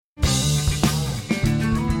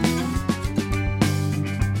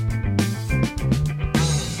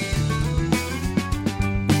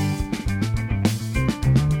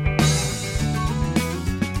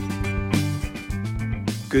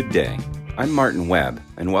Good day. I'm Martin Webb,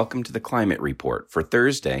 and welcome to the Climate Report for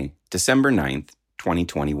Thursday, December 9th,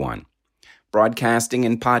 2021. Broadcasting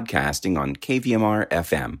and podcasting on KVMR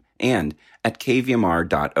FM and at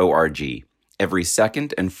kvmr.org every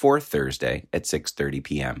second and fourth Thursday at 6:30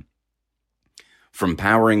 p.m. From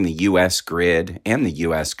powering the U.S. grid and the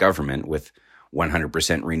U.S. government with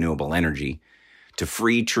 100% renewable energy, to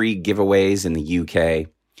free tree giveaways in the UK,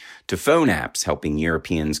 to phone apps helping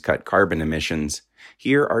Europeans cut carbon emissions,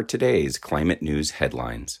 here are today's climate news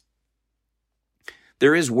headlines.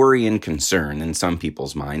 There is worry and concern in some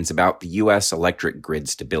people's minds about the U.S. electric grid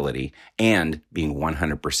stability and being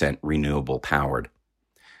 100% renewable powered.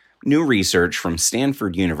 New research from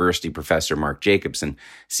Stanford University professor Mark Jacobson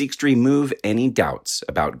seeks to remove any doubts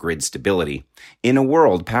about grid stability in a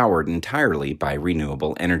world powered entirely by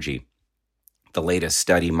renewable energy. The latest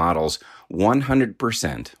study models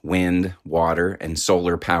 100% wind, water, and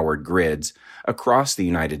solar-powered grids across the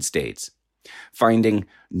United States, finding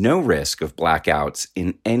no risk of blackouts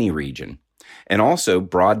in any region, and also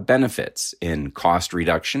broad benefits in cost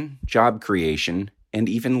reduction, job creation, and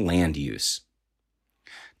even land use.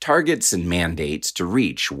 Targets and mandates to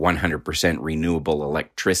reach 100% renewable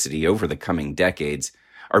electricity over the coming decades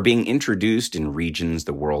are being introduced in regions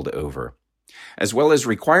the world over, as well as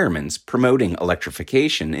requirements promoting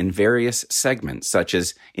electrification in various segments, such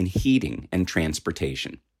as in heating and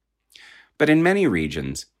transportation. But in many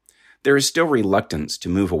regions, there is still reluctance to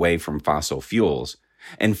move away from fossil fuels,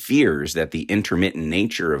 and fears that the intermittent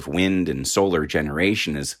nature of wind and solar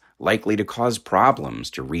generation is likely to cause problems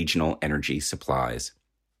to regional energy supplies.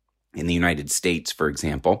 In the United States, for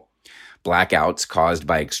example, blackouts caused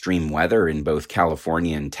by extreme weather in both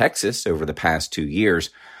California and Texas over the past 2 years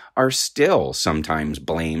are still sometimes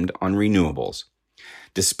blamed on renewables,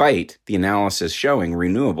 despite the analysis showing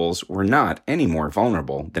renewables were not any more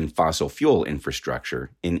vulnerable than fossil fuel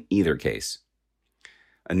infrastructure in either case.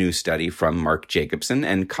 A new study from Mark Jacobson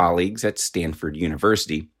and colleagues at Stanford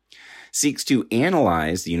University seeks to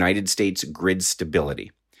analyze the United States grid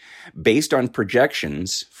stability based on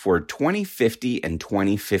projections for 2050 and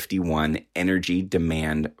 2051 energy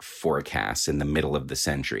demand forecasts in the middle of the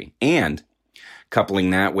century, and coupling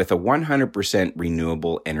that with a 100%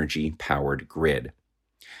 renewable energy-powered grid.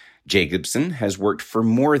 Jacobson has worked for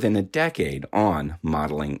more than a decade on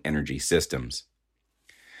modeling energy systems.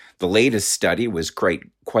 The latest study was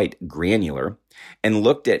quite granular and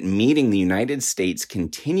looked at meeting the United States'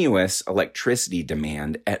 continuous electricity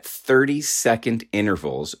demand at 30-second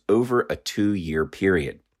intervals over a 2-year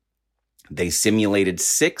period. They simulated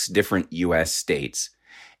 6 different U.S. states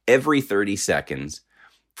every 30 seconds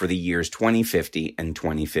for the years 2050 and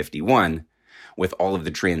 2051, with all of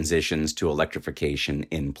the transitions to electrification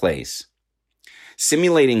in place.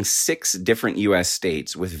 Simulating 6 different U.S.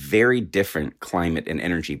 states with very different climate and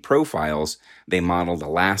energy profiles, they modeled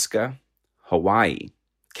Alaska, Hawaii,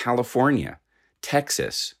 California,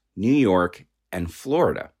 Texas, New York, and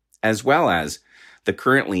Florida, as well as the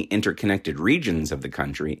currently interconnected regions of the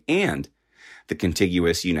country and the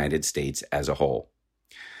contiguous United States as a whole.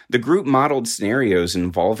 The group modeled scenarios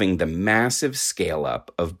involving the massive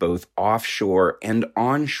scale-up of both offshore and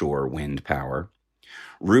onshore wind power,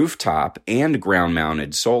 rooftop and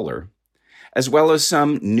ground-mounted solar, as well as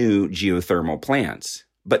some new geothermal plants.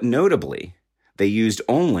 But notably, they used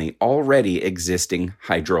only already existing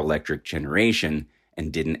hydroelectric generation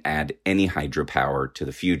and didn't add any hydropower to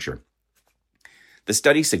the future. The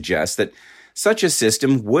study suggests that such a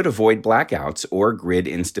system would avoid blackouts or grid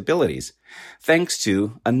instabilities, thanks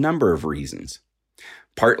to a number of reasons.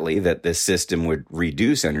 Partly that this system would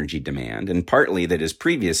reduce energy demand, and partly that, as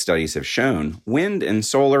previous studies have shown, wind and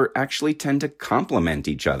solar actually tend to complement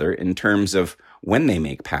each other in terms of when they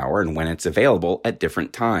make power and when it's available at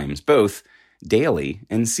different times, both daily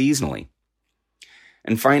and seasonally.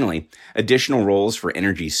 And finally, additional roles for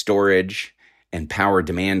energy storage and power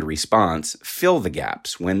demand response fill the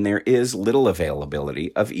gaps when there is little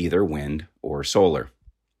availability of either wind or solar.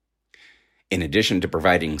 In addition to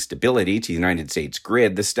providing stability to the United States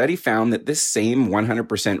grid, the study found that this same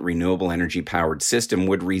 100% renewable energy-powered system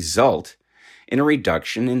would result in a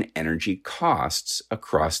reduction in energy costs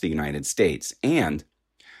across the United States and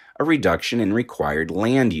a reduction in required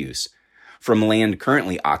land use, from land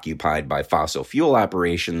currently occupied by fossil fuel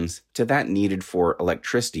operations to that needed for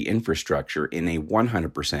electricity infrastructure in a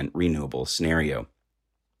 100% renewable scenario.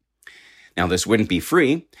 Now, this wouldn't be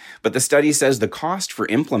free, but the study says the cost for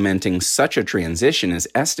implementing such a transition is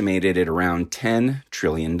estimated at around $10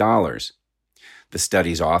 trillion. The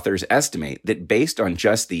study's authors estimate that based on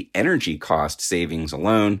just the energy cost savings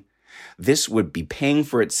alone, this would be paying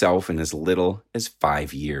for itself in as little as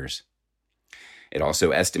 5 years. It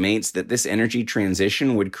also estimates that this energy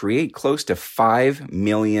transition would create close to 5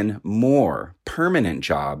 million more permanent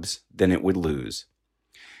jobs than it would lose.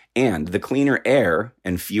 And the cleaner air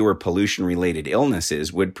and fewer pollution-related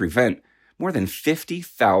illnesses would prevent more than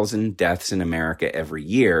 50,000 deaths in America every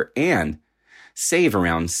year and save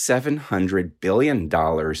around $700 billion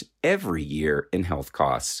every year in health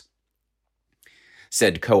costs.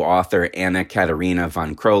 Said co-author Anna Katarina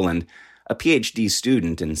von Kroland, a PhD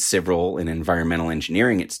student in civil and environmental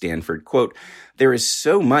engineering at Stanford, quote, "There is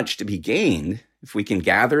so much to be gained if we can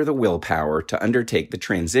gather the willpower to undertake the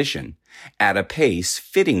transition at a pace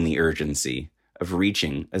fitting the urgency of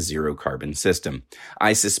reaching a zero-carbon system.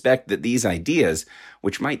 I suspect that these ideas,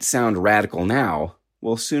 which might sound radical now,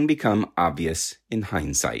 will soon become obvious in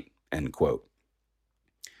hindsight," end quote.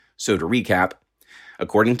 So to recap,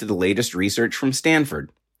 according to the latest research from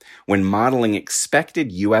Stanford, when modeling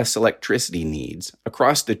expected U.S. electricity needs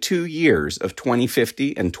across the 2 years of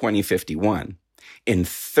 2050 and 2051 in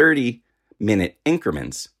 30-minute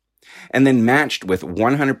increments, and then matched with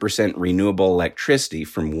 100% renewable electricity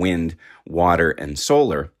from wind, water, and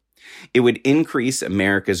solar, it would increase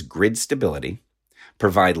America's grid stability,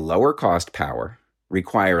 provide lower-cost power,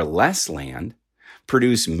 require less land,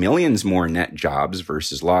 produce millions more net jobs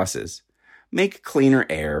versus losses, make cleaner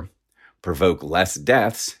air, provoke less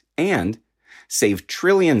deaths, and save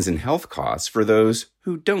trillions in health costs for those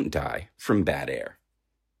who don't die from bad air.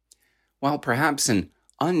 While perhaps an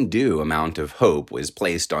undue amount of hope was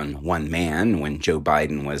placed on one man when Joe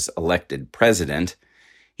Biden was elected president,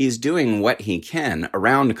 he's doing what he can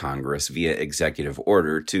around Congress via executive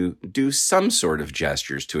order to do some sort of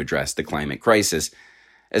gestures to address the climate crisis,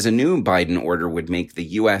 as a new Biden order would make the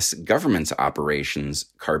U.S. government's operations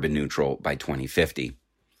carbon neutral by 2050.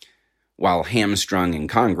 While hamstrung in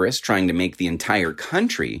Congress trying to make the entire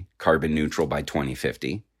country carbon neutral by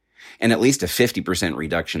 2050, and at least a 50%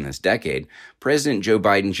 reduction this decade, President Joe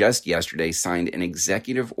Biden just yesterday signed an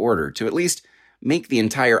executive order to at least make the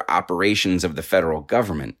entire operations of the federal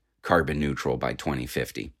government carbon neutral by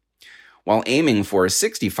 2050, while aiming for a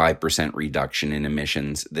 65% reduction in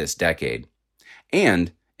emissions this decade,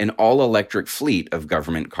 and an all-electric fleet of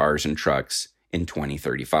government cars and trucks in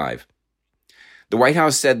 2035. The White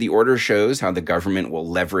House said the order shows how the government will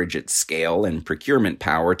leverage its scale and procurement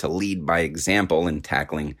power to lead by example in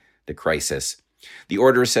tackling the crisis. The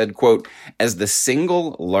order said, quote, "As the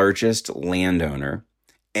single largest landowner,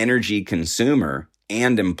 energy consumer,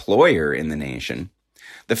 and employer in the nation,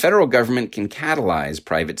 the federal government can catalyze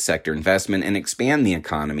private sector investment and expand the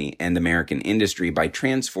economy and American industry by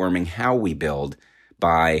transforming how we build,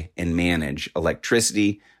 buy, and manage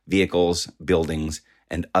electricity, vehicles, buildings,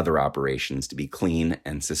 and other operations to be clean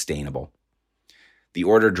and sustainable." The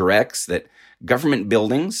order directs that government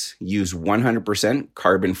buildings use 100%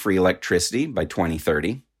 carbon-free electricity by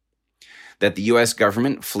 2030, that the U.S.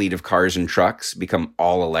 government fleet of cars and trucks become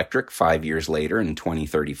all electric 5 years later in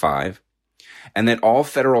 2035, and that all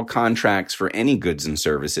federal contracts for any goods and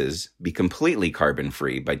services be completely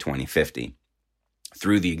carbon-free by 2050.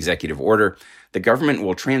 Through the executive order, the government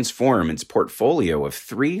will transform its portfolio of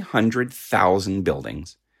 300,000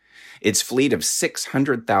 buildings, its fleet of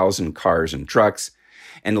 600,000 cars and trucks,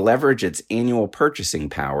 and leverage its annual purchasing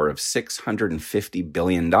power of $650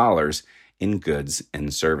 billion in goods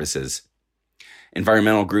and services.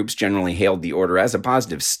 Environmental groups generally hailed the order as a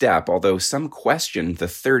positive step, although some questioned the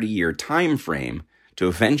 30-year time frame to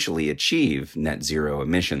eventually achieve net zero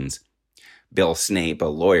emissions. Bill Snape, a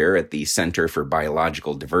lawyer at the Center for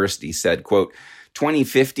Biological Diversity, said, quote,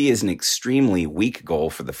 2050 is an extremely weak goal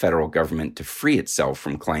for the federal government to free itself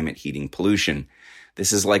from climate heating pollution.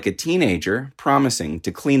 This is like a teenager promising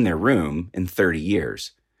to clean their room in 30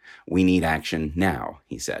 years. We need action now,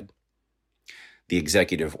 he said. The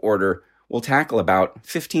executive order will tackle about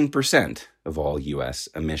 15% of all U.S.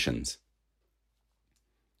 emissions.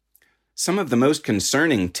 Some of the most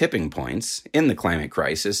concerning tipping points in the climate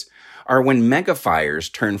crisis are when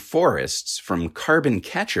megafires turn forests from carbon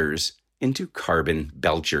catchers into carbon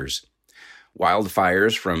belchers.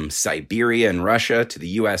 Wildfires from Siberia and Russia to the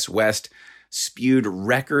U.S. West spewed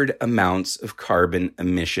record amounts of carbon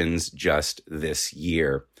emissions just this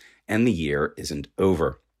year, and the year isn't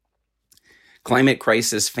over. Climate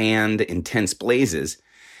crisis fanned intense blazes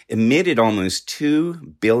emitted almost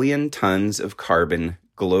 2 billion tons of carbon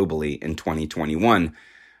globally in 2021,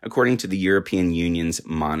 according to the European Union's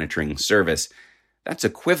monitoring service. That's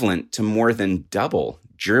equivalent to more than double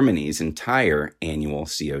Germany's entire annual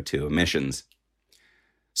CO2 emissions.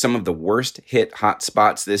 Some of the worst hit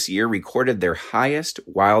hotspots this year recorded their highest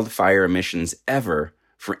wildfire emissions ever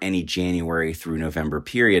for any January through November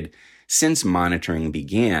period since monitoring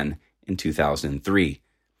began in 2003.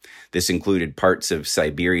 This included parts of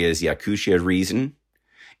Siberia's Yakutia region,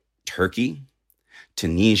 Turkey,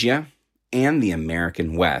 Tunisia, and the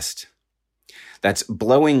American West. That's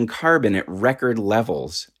blowing carbon at record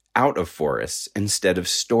levels out of forests instead of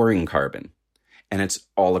storing carbon. And it's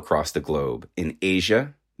all across the globe, in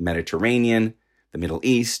Asia, Mediterranean, the Middle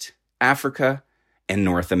East, Africa, and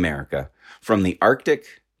North America, from the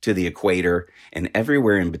Arctic to the equator and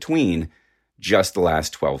everywhere in between, just the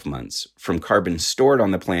last 12 months, from carbon stored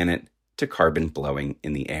on the planet to carbon blowing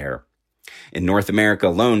in the air. In North America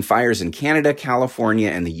alone, fires in Canada, California,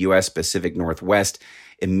 and the U.S. Pacific Northwest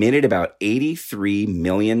emitted about 83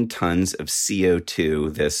 million tons of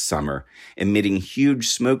CO2 this summer, emitting huge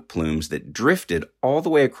smoke plumes that drifted all the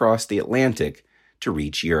way across the Atlantic to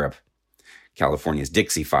reach Europe. California's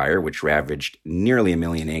Dixie Fire, which ravaged nearly 1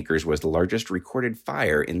 million acres, was the largest recorded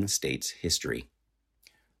fire in the state's history.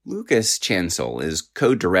 Lucas Chancel is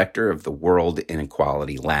co-director of the World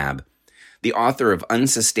Inequality Lab, the author of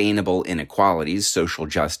Unsustainable Inequalities, Social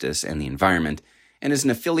Justice, and the Environment, and is an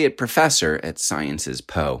affiliate professor at Sciences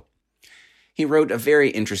Po. He wrote a very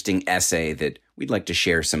interesting essay that we'd like to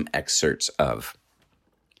share some excerpts of.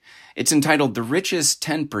 It's entitled, "The Richest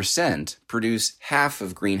 10% Produce Half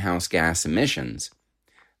of Greenhouse Gas Emissions.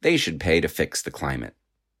 They Should Pay to Fix the Climate."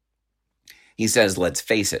 He says, let's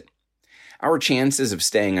face it, our chances of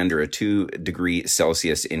staying under a 2 degrees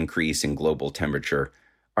Celsius increase in global temperature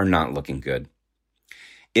are not looking good.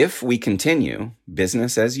 If we continue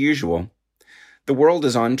business as usual, the world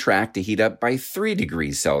is on track to heat up by 3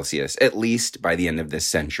 degrees Celsius, at least by the end of this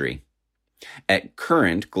century. At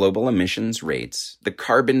current global emissions rates, the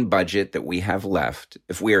carbon budget that we have left,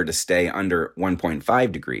 if we are to stay under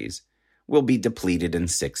 1.5 degrees, will be depleted in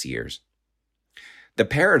 6 years. The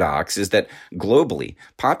paradox is that globally,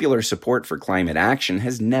 popular support for climate action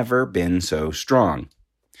has never been so strong.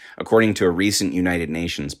 According to a recent United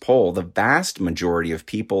Nations poll, the vast majority of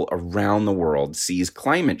people around the world sees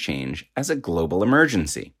climate change as a global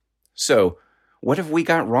emergency. So, what have we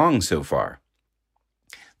got wrong so far?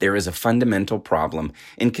 There is a fundamental problem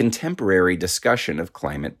in contemporary discussion of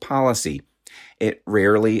climate policy. It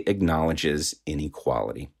rarely acknowledges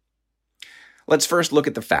inequality. Let's first look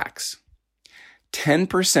at the facts.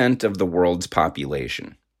 10% of the world's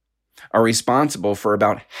population are responsible for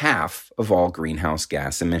about half of all greenhouse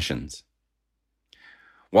gas emissions,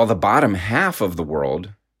 while the bottom half of the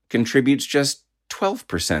world contributes just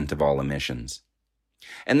 12% of all emissions.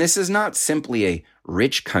 And this is not simply a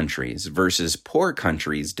rich countries versus poor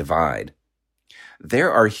countries divide.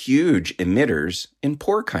 There are huge emitters in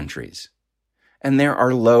poor countries, and there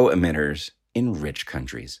are low emitters in rich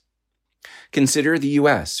countries. Consider the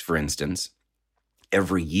U.S., for instance.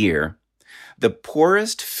 Every year, the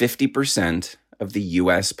poorest 50% of the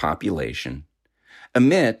U.S. population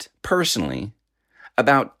emit, personally,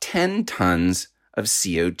 about 10 tons of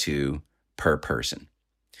CO2 per person.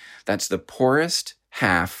 That's the poorest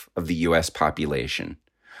half of the U.S. population,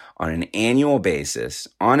 on an annual basis,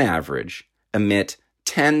 on average, emit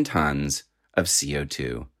 10 tons of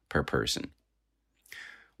CO2 per person.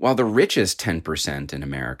 While the richest 10% in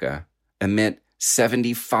America emit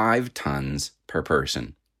 75 tons per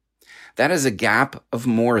person. That is a gap of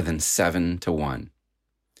more than 7 to 1.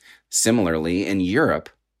 Similarly, in Europe,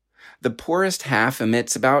 the poorest half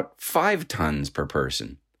emits about 5 tons per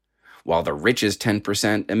person, while the richest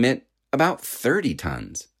 10% emit about 30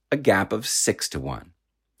 tons, a gap of 6 to 1.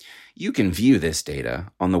 You can view this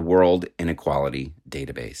data on the World Inequality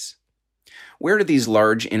Database. Where do these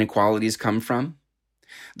large inequalities come from?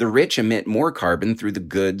 The rich emit more carbon through the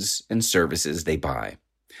goods and services they buy,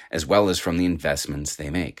 as well as from the investments they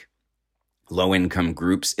make. Low-income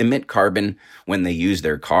groups emit carbon when they use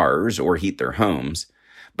their cars or heat their homes,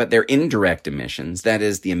 but their indirect emissions, that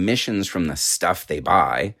is, the emissions from the stuff they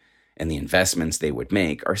buy and the investments they would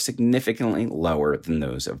make, are significantly lower than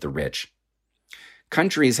those of the rich.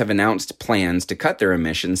 Countries have announced plans to cut their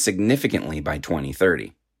emissions significantly by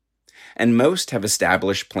 2030. And most have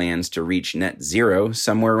established plans to reach net zero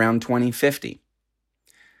somewhere around 2050.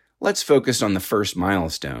 Let's focus on the first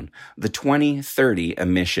milestone, the 2030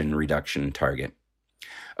 emission reduction target.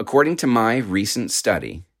 According to my recent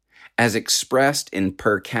study, as expressed in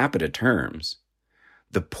per capita terms,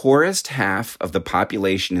 the poorest half of the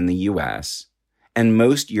population in the U.S. and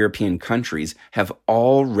most European countries have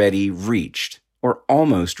already reached or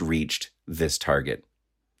almost reached this target.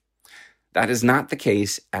 That is not the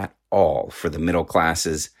case at all for the middle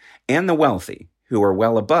classes and the wealthy, who are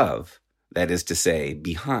well above, that is to say,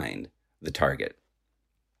 behind the target.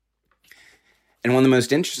 And one of the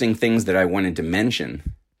most interesting things that I wanted to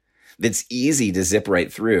mention, that's easy to zip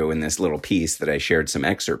right through in this little piece that I shared some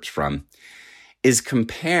excerpts from is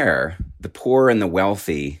compare the poor and the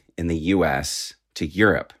wealthy in the U.S. to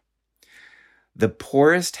Europe. The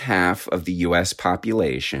poorest half of the U.S.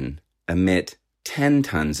 population emit 10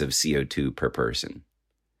 tons of CO2 per person,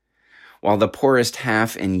 while the poorest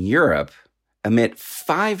half in Europe emit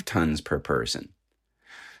 5 tons per person.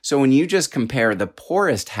 So when you just compare the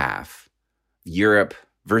poorest half, Europe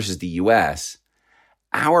versus the U.S.,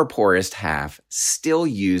 our poorest half still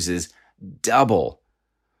uses double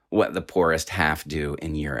what the poorest half do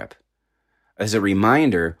in Europe. As a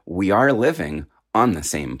reminder, we are living on the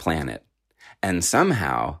same planet, and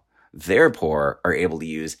somehow their poor are able to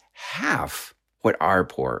use half what our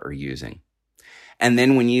poor are using. And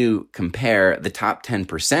then when you compare the top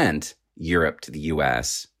 10%, Europe to the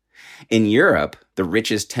U.S., in Europe, the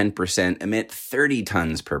richest 10% emit 30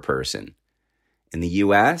 tons per person. In the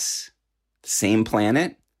U.S., same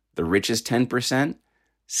planet, the richest 10%,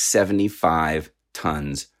 75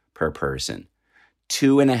 tons per person.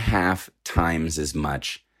 2.5 times as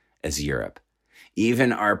much as Europe.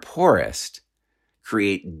 Even our poorest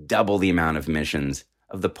create double the amount of emissions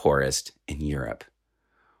of the poorest in Europe.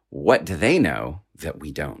 What do they know that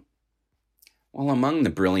we don't? Well, among the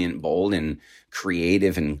brilliant, bold, and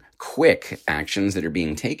creative and quick actions that are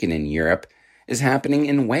being taken in Europe is happening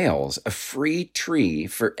in Wales. A free tree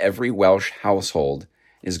for every Welsh household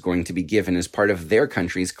is going to be given as part of their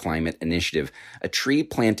country's climate initiative. A tree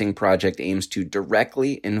planting project aims to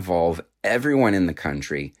directly involve everyone in the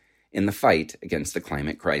country in the fight against the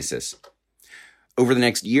climate crisis. Over the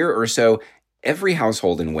next year or so, every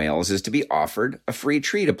household in Wales is to be offered a free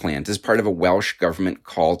tree to plant as part of a Welsh government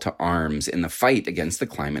call to arms in the fight against the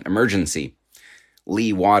climate emergency.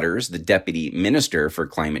 Lee Waters, the Deputy Minister for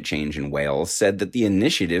Climate Change in Wales, said that the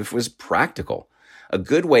initiative was practical, a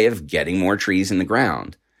good way of getting more trees in the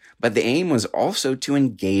ground. But the aim was also to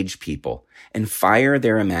engage people and fire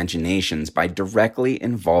their imaginations by directly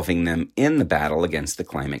involving them in the battle against the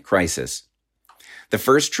climate crisis. The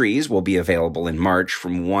first trees will be available in March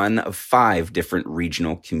from one of 5 different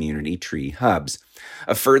regional community tree hubs.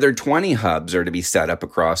 A further 20 hubs are to be set up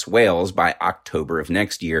across Wales by October of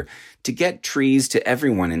next year to get trees to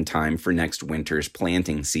everyone in time for next winter's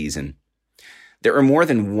planting season. There are more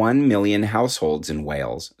than 1 million households in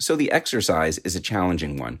Wales, so the exercise is a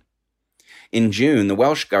challenging one. In June, the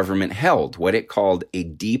Welsh government held what it called a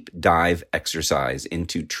deep dive exercise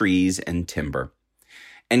into trees and timber,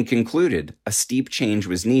 and concluded a steep change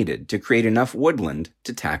was needed to create enough woodland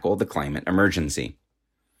to tackle the climate emergency.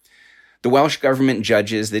 The Welsh government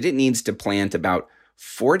judges that it needs to plant about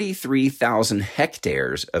 43,000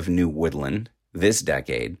 hectares of new woodland this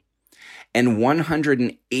decade and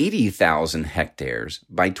 180,000 hectares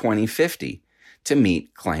by 2050 to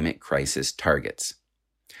meet climate crisis targets.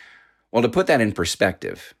 Well, to put that in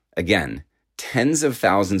perspective, again, tens of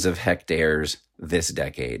thousands of hectares this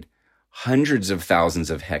decade, hundreds of thousands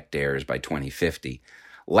of hectares by 2050.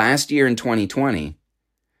 Last year in 2020,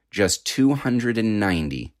 just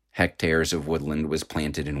 290 hectares of woodland was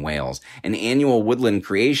planted in Wales, and annual woodland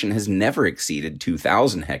creation has never exceeded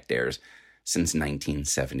 2,000 hectares since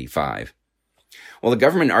 1975. Well, the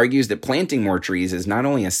government argues that planting more trees is not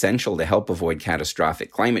only essential to help avoid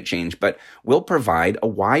catastrophic climate change, but will provide a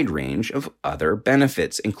wide range of other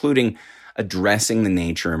benefits, including addressing the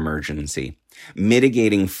nature emergency,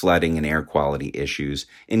 mitigating flooding and air quality issues,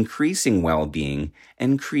 increasing well-being,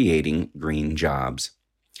 and creating green jobs.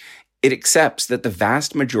 It accepts that the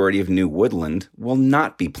vast majority of new woodland will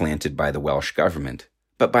not be planted by the Welsh government,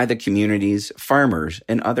 but by the communities, farmers,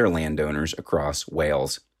 and other landowners across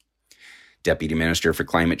Wales. Deputy Minister for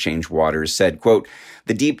Climate Change Waters said, quote,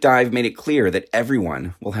 "The deep dive made it clear that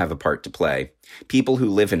everyone will have a part to play. People who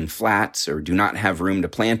live in flats or do not have room to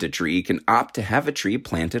plant a tree can opt to have a tree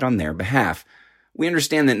planted on their behalf. We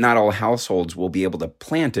understand that not all households will be able to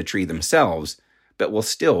plant a tree themselves, but will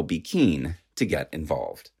still be keen to get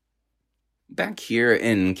involved." Back here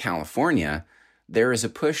in California, there is a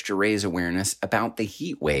push to raise awareness about the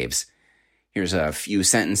heat waves. Here's a few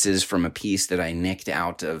sentences from a piece that I nicked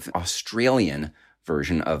out of Australian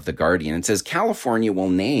version of The Guardian. It says, California will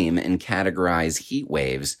name and categorize heat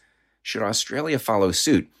waves. Should Australia follow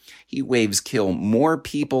suit? Heat waves kill more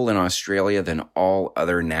people in Australia than all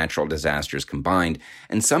other natural disasters combined,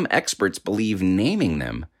 and some experts believe naming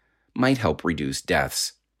them might help reduce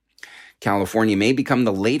deaths. California may become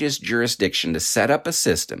the latest jurisdiction to set up a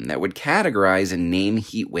system that would categorize and name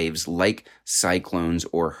heat waves like cyclones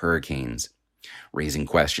or hurricanes, raising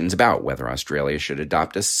questions about whether Australia should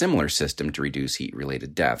adopt a similar system to reduce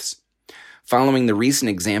heat-related deaths. Following the recent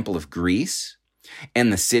example of Greece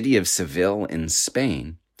and the city of Seville in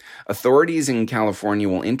Spain, Authorities in California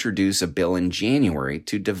will introduce a bill in January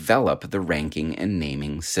to develop the ranking and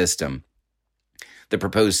naming system. The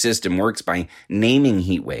proposed system works by naming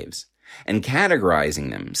heat waves and categorizing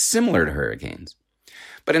them similar to hurricanes.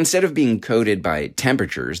 But instead of being coded by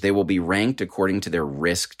temperatures, they will be ranked according to their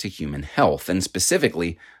risk to human health, and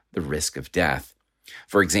specifically the risk of death.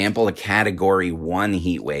 For example, a Category 1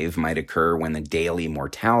 heat wave might occur when the daily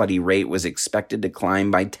mortality rate was expected to climb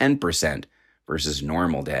by 10% versus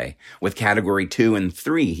normal day, with Category 2 and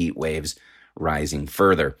 3 heat waves rising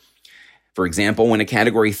further. For example, when a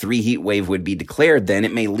Category 3 heat wave would be declared, then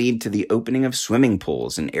it may lead to the opening of swimming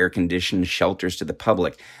pools and air-conditioned shelters to the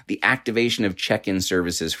public, the activation of check-in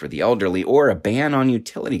services for the elderly, or a ban on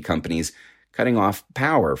utility companies cutting off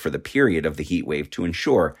power for the period of the heat wave to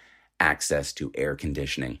ensure access to air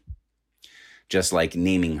conditioning. Just like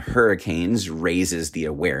naming hurricanes raises the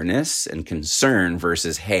awareness and concern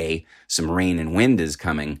versus, hey, some rain and wind is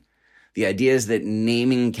coming, the idea is that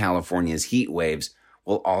naming California's heat waves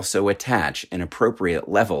will also attach an appropriate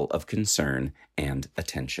level of concern and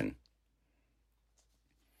attention.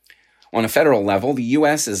 On a federal level, the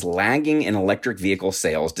U.S. is lagging in electric vehicle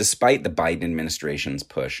sales despite the Biden administration's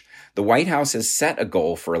push. The White House has set a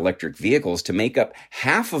goal for electric vehicles to make up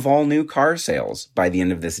half of all new car sales by the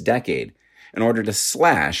end of this decade in order to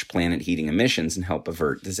slash planet heating emissions and help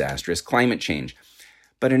avert disastrous climate change.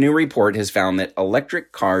 But a new report has found that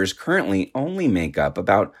electric cars currently only make up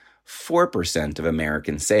about 4% of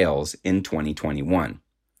American sales in 2021.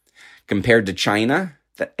 Compared to China,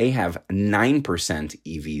 they have 9%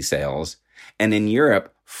 EV sales, and in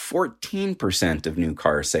Europe, 14% of new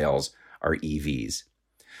car sales are EVs.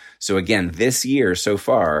 So again, this year so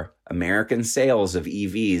far, American sales of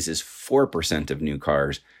EVs is 4% of new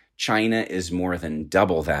cars. China is more than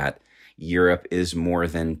double that. Europe is more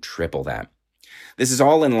than triple that. This is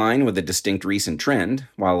all in line with a distinct recent trend.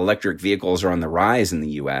 While electric vehicles are on the rise in the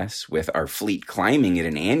U.S., with our fleet climbing at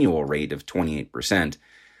an annual rate of 28%,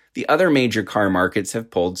 the other major car markets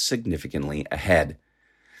have pulled significantly ahead.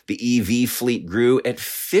 The EV fleet grew at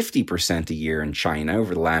 50% a year in China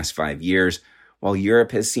over the last 5 years, while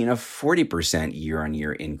Europe has seen a 40%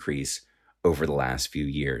 year-on-year increase over the last few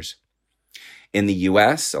years. In the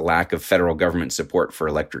U.S., a lack of federal government support for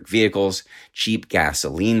electric vehicles, cheap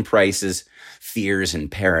gasoline prices, fears and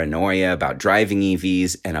paranoia about driving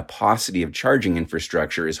EVs, and a paucity of charging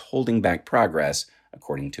infrastructure is holding back progress,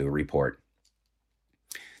 according to a report.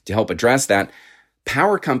 To help address that,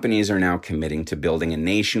 power companies are now committing to building a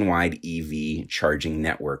nationwide EV charging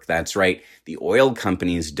network. That's right, the oil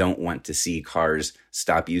companies don't want to see cars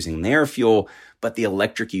stop using their fuel, but the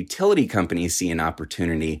electric utility companies see an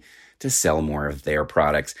opportunity to sell more of their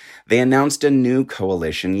products. They announced a new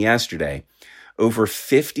coalition yesterday. Over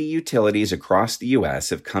 50 utilities across the U.S.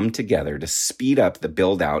 have come together to speed up the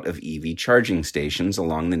build-out of EV charging stations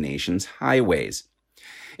along the nation's highways.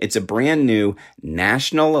 It's a brand new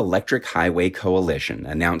National Electric Highway Coalition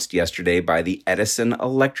announced yesterday by the Edison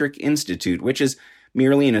Electric Institute, which is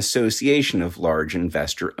merely an association of large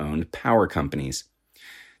investor-owned power companies.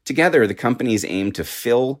 Together, the companies aim to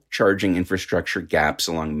fill charging infrastructure gaps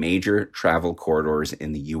along major travel corridors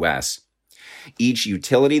in the U.S. Each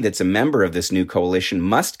utility that's a member of this new coalition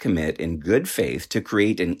must commit in good faith to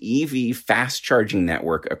create an EV fast charging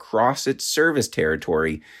network across its service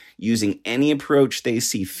territory using any approach they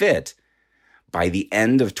see fit by the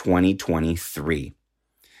end of 2023.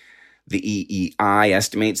 The EEI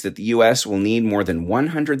estimates that the U.S. will need more than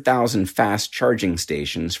 100,000 fast charging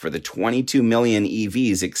stations for the 22 million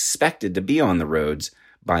EVs expected to be on the roads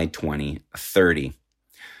by 2030.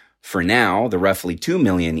 For now, the roughly 2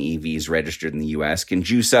 million EVs registered in the U.S. can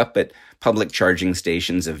juice up at public charging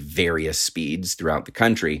stations of various speeds throughout the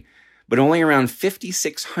country, but only around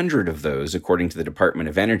 5,600 of those, according to the Department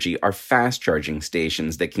of Energy, are fast charging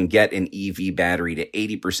stations that can get an EV battery to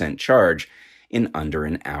 80% charge in under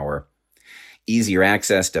an hour. Easier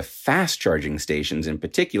access to fast charging stations in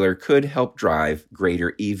particular could help drive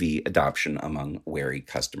greater EV adoption among wary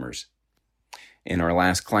customers. In our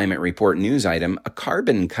last climate report news item, a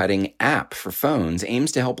carbon-cutting app for phones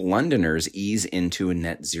aims to help Londoners ease into a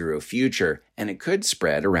net zero future, and it could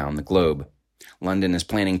spread around the globe. London is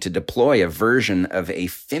planning to deploy a version of a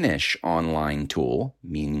Finnish online tool,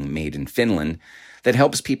 meaning made in Finland, that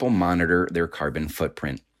helps people monitor their carbon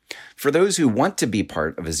footprint. For those who want to be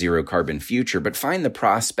part of a zero-carbon future but find the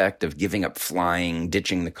prospect of giving up flying,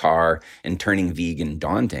 ditching the car, and turning vegan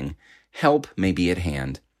daunting, help may be at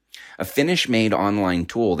hand. A Finnish-made online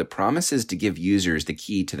tool that promises to give users the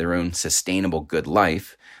key to their own sustainable good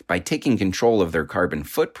life by taking control of their carbon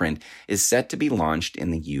footprint is set to be launched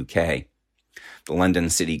in the UK. The London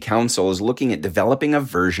City Council is looking at developing a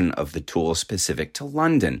version of the tool specific to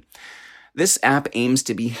London. This app aims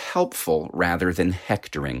to be helpful rather than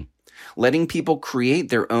hectoring, letting people create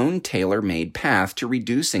their own tailor-made path to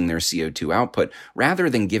reducing their CO2 output rather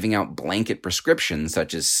than giving out blanket prescriptions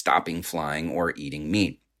such as stopping flying or eating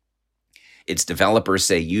meat. Its developers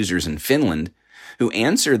say users in Finland, who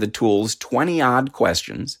answer the tool's 20-odd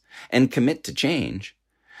questions and commit to change,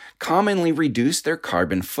 commonly reduce their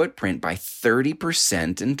carbon footprint by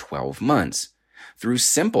 30% in 12 months through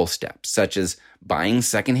simple steps such as buying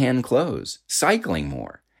secondhand clothes, cycling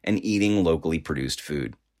more, and eating locally produced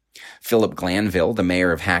food. Philip Glanville, the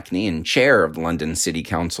mayor of Hackney and chair of the London City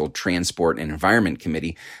Council Transport and Environment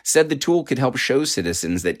Committee, said the tool could help show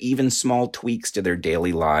citizens that even small tweaks to their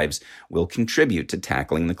daily lives will contribute to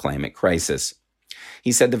tackling the climate crisis.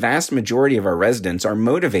 He said the vast majority of our residents are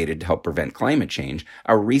motivated to help prevent climate change.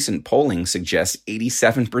 Our recent polling suggests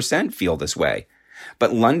 87% feel this way.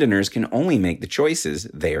 But Londoners can only make the choices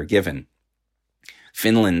they are given.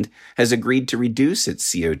 Finland has agreed to reduce its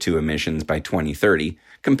CO2 emissions by 2030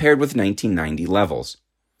 compared with 1990 levels.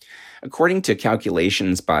 According to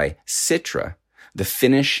calculations by Sitra, the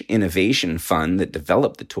Finnish innovation fund that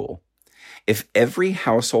developed the tool, if every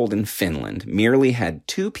household in Finland merely had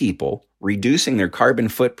 2 people reducing their carbon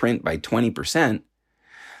footprint by 20%,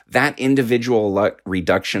 that individual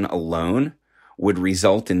reduction alone would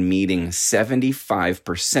result in meeting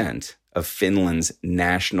 75% of Finland's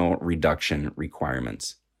national reduction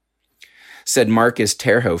requirements. Said Marcus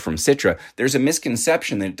Terho from Sitra, there's a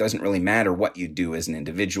misconception that it doesn't really matter what you do as an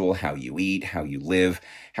individual, how you eat, how you live,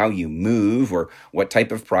 how you move, or what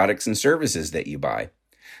type of products and services that you buy.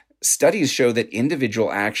 Studies show that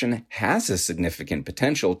individual action has a significant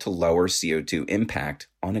potential to lower CO2 impact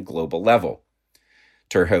on a global level.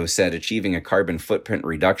 Terho said achieving a carbon footprint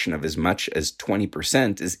reduction of as much as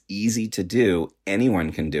 20% is easy to do,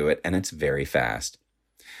 anyone can do it, and it's very fast.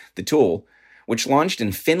 The tool, which launched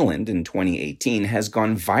in Finland in 2018, has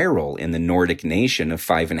gone viral in the Nordic nation of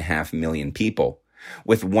 5.5 million people,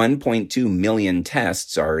 with 1.2 million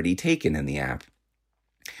tests already taken in the app.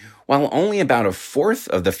 While only about a fourth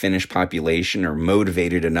of the Finnish population are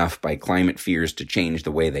motivated enough by climate fears to change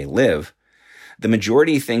the way they live, the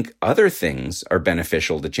majority think other things are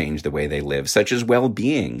beneficial to change the way they live, such as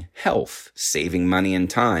well-being, health, saving money and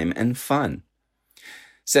time, and fun.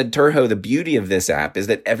 Said Terho, the beauty of this app is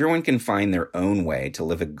that everyone can find their own way to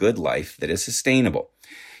live a good life that is sustainable.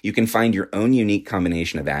 You can find your own unique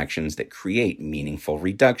combination of actions that create meaningful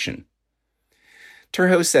reduction.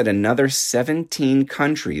 Terho said another 17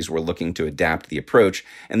 countries were looking to adapt the approach,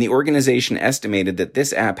 and the organization estimated that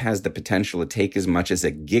this app has the potential to take as much as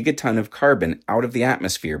a gigaton of carbon out of the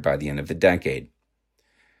atmosphere by the end of the decade.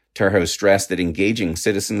 Terho stressed that engaging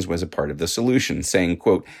citizens was a part of the solution, saying,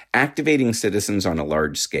 quote, activating citizens on a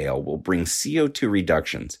large scale will bring CO2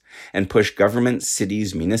 reductions and push governments,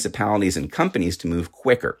 cities, municipalities, and companies to move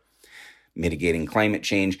quicker. Mitigating climate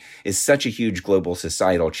change is such a huge global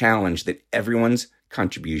societal challenge that everyone's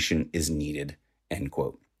contribution is needed, end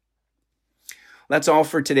quote. That's all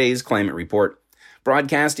for today's Climate Report.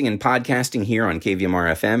 Broadcasting and podcasting here on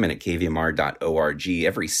KVMR-FM and at kvmr.org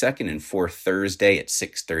every second and fourth Thursday at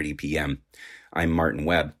 6:30 p.m. I'm Martin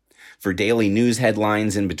Webb. For daily news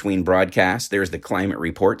headlines in between broadcasts, there's the Climate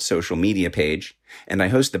Report social media page, and I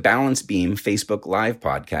host the Balance Beam Facebook Live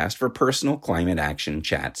podcast for personal climate action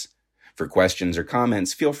chats. For questions or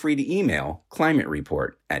comments, feel free to email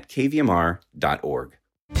climatereport@kvmr.org.